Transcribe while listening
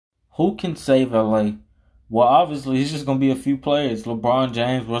who can save LA? Well, obviously, it's just going to be a few players: LeBron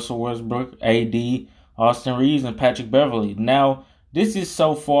James, Russell Westbrook, AD, Austin Reeves, and Patrick Beverly. Now, this is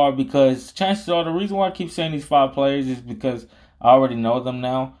so far because chances are the reason why I keep saying these five players is because I already know them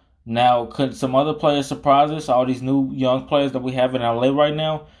now. Now, could some other players surprise us? All these new young players that we have in LA right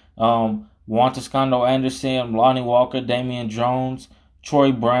now. Juan Toscano Anderson, Lonnie Walker, Damian Jones,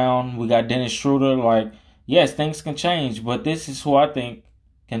 Troy Brown. We got Dennis Schroeder. Like, yes, things can change, but this is who I think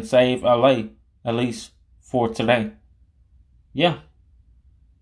can save LA, at least for today. Yeah.